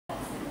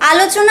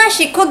আলোচনা,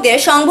 শিক্ষকদের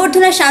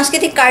সংবর্ধনা,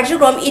 সাংস্কৃতিক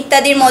কার্যক্রম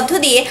ইত্যাদির মধ্য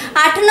দিয়ে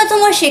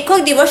 ৫৮তম শিক্ষক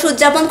দিবস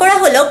উদযাপন করা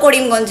হলো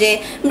করিমগঞ্জে।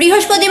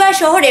 বৃহস্পতিবার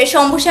শহরের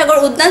শম্ভুসাগর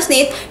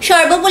উদ্যানস্থিত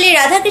সর্বপল্লী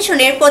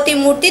রাধাকৃষ্ণের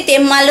প্রতিমূর্তিতে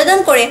মাল্যদান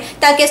করে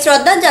তাকে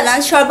শ্রদ্ধা জানান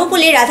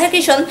সর্বপল্লী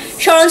রাধাকৃষ্ণ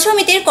স্মরণ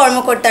সমিতির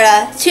কর্মকর্তারা।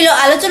 ছিল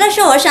আলোচনা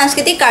সহ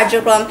সাংস্কৃতিক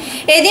কার্যক্রম।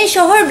 এদিন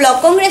শহর ব্লক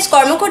কংগ্রেস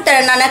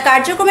কর্মকর্তারা নানা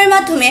কার্যক্রমের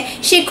মাধ্যমে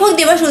শিক্ষক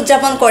দিবস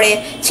উদযাপন করে।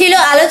 ছিল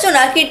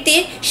আলোচনা, কীর্তি,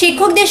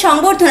 শিক্ষকদের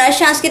সংবর্ধনা,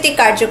 সাংস্কৃতিক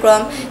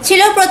কার্যক্রম,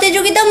 ছিল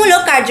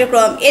প্রতিযোগিতামূলক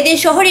কার্যক্রম। এদিন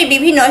শহরে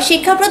বিভিন্ন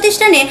শিক্ষা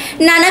প্রতিষ্ঠানে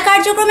নানা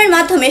কার্যক্রমের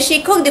মাধ্যমে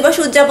শিক্ষক দিবস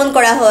উদযাপন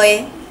করা হয়।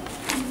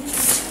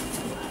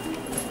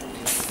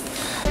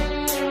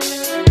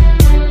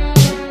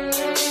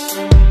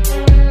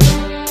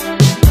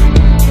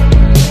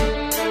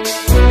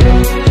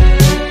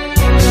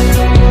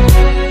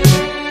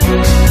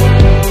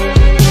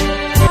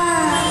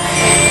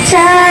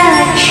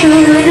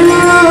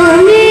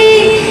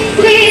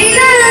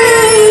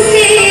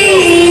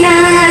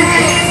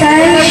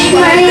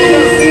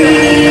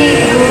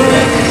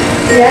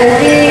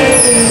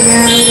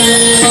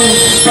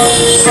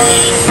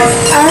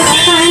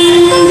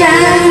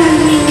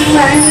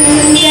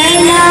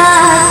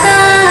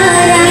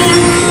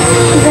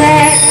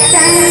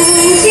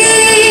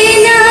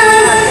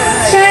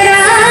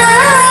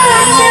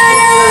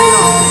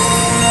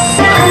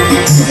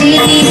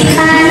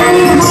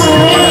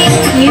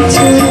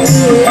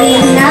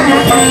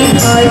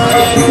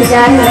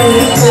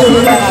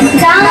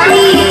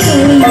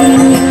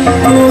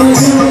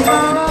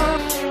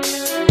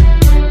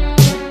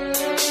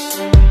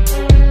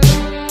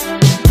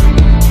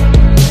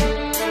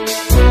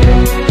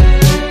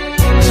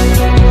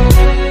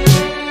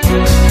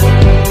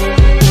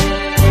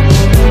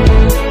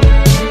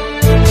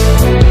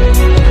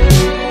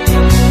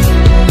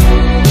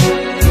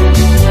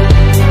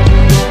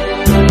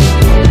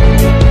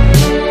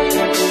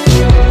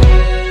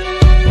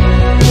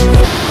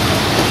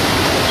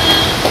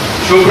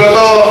 সুব্রত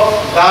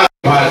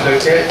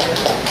হয়েছে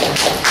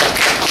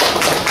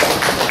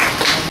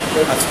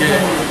আজকে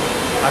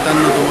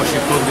 ৫৮তম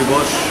শিক্ষক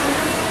দিবস।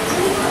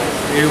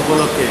 এই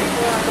উপলক্ষে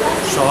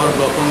শহর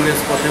ব্লক কংগ্রেস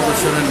প্রতি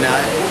বছরের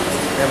ন্যায়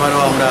এবারও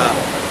আমরা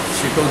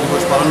শিক্ষক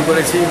দিবস পালন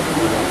করেছি।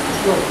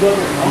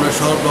 আমরা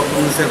শহর ব্লক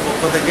কংগ্রেসের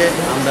পক্ষ থেকে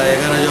আমরা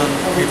 ১১ জন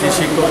কৃতি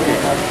শিক্ষককে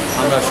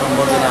আমরা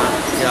সম্বর্ধনা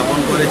জ্ঞাপন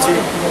করেছি।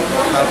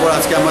 তারপর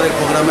আজকে আমাদের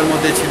প্রোগ্রামের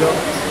মধ্যে ছিল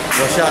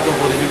বসে আঁকো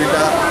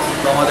প্রতিযোগিতা।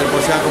 তো আমাদের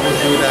বসে আঁকো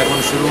প্রতিযোগিতা এখন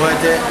শুরু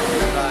হয়েছে।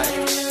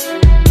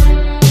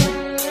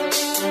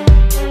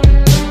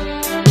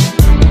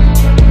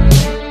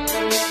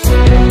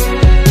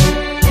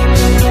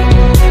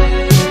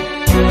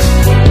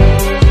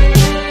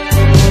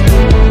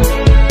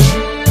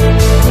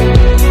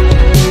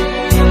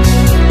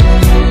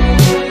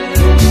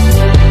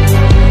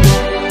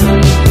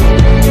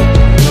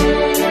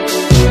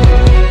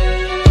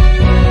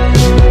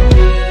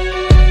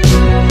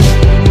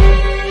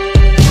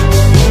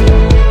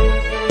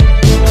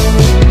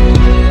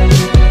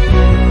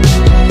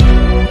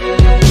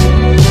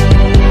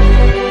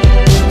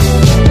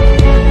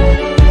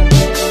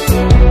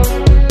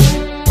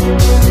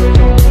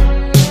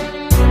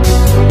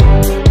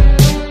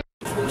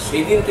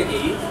 সেই দিন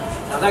থেকেই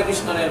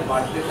রাধাকৃষ্ণনের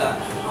বার্থডেটা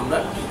আমরা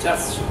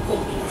টিচার্স শিক্ষক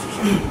দিবস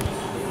হিসেবে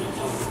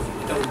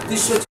এটা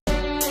উদ্দেশ্য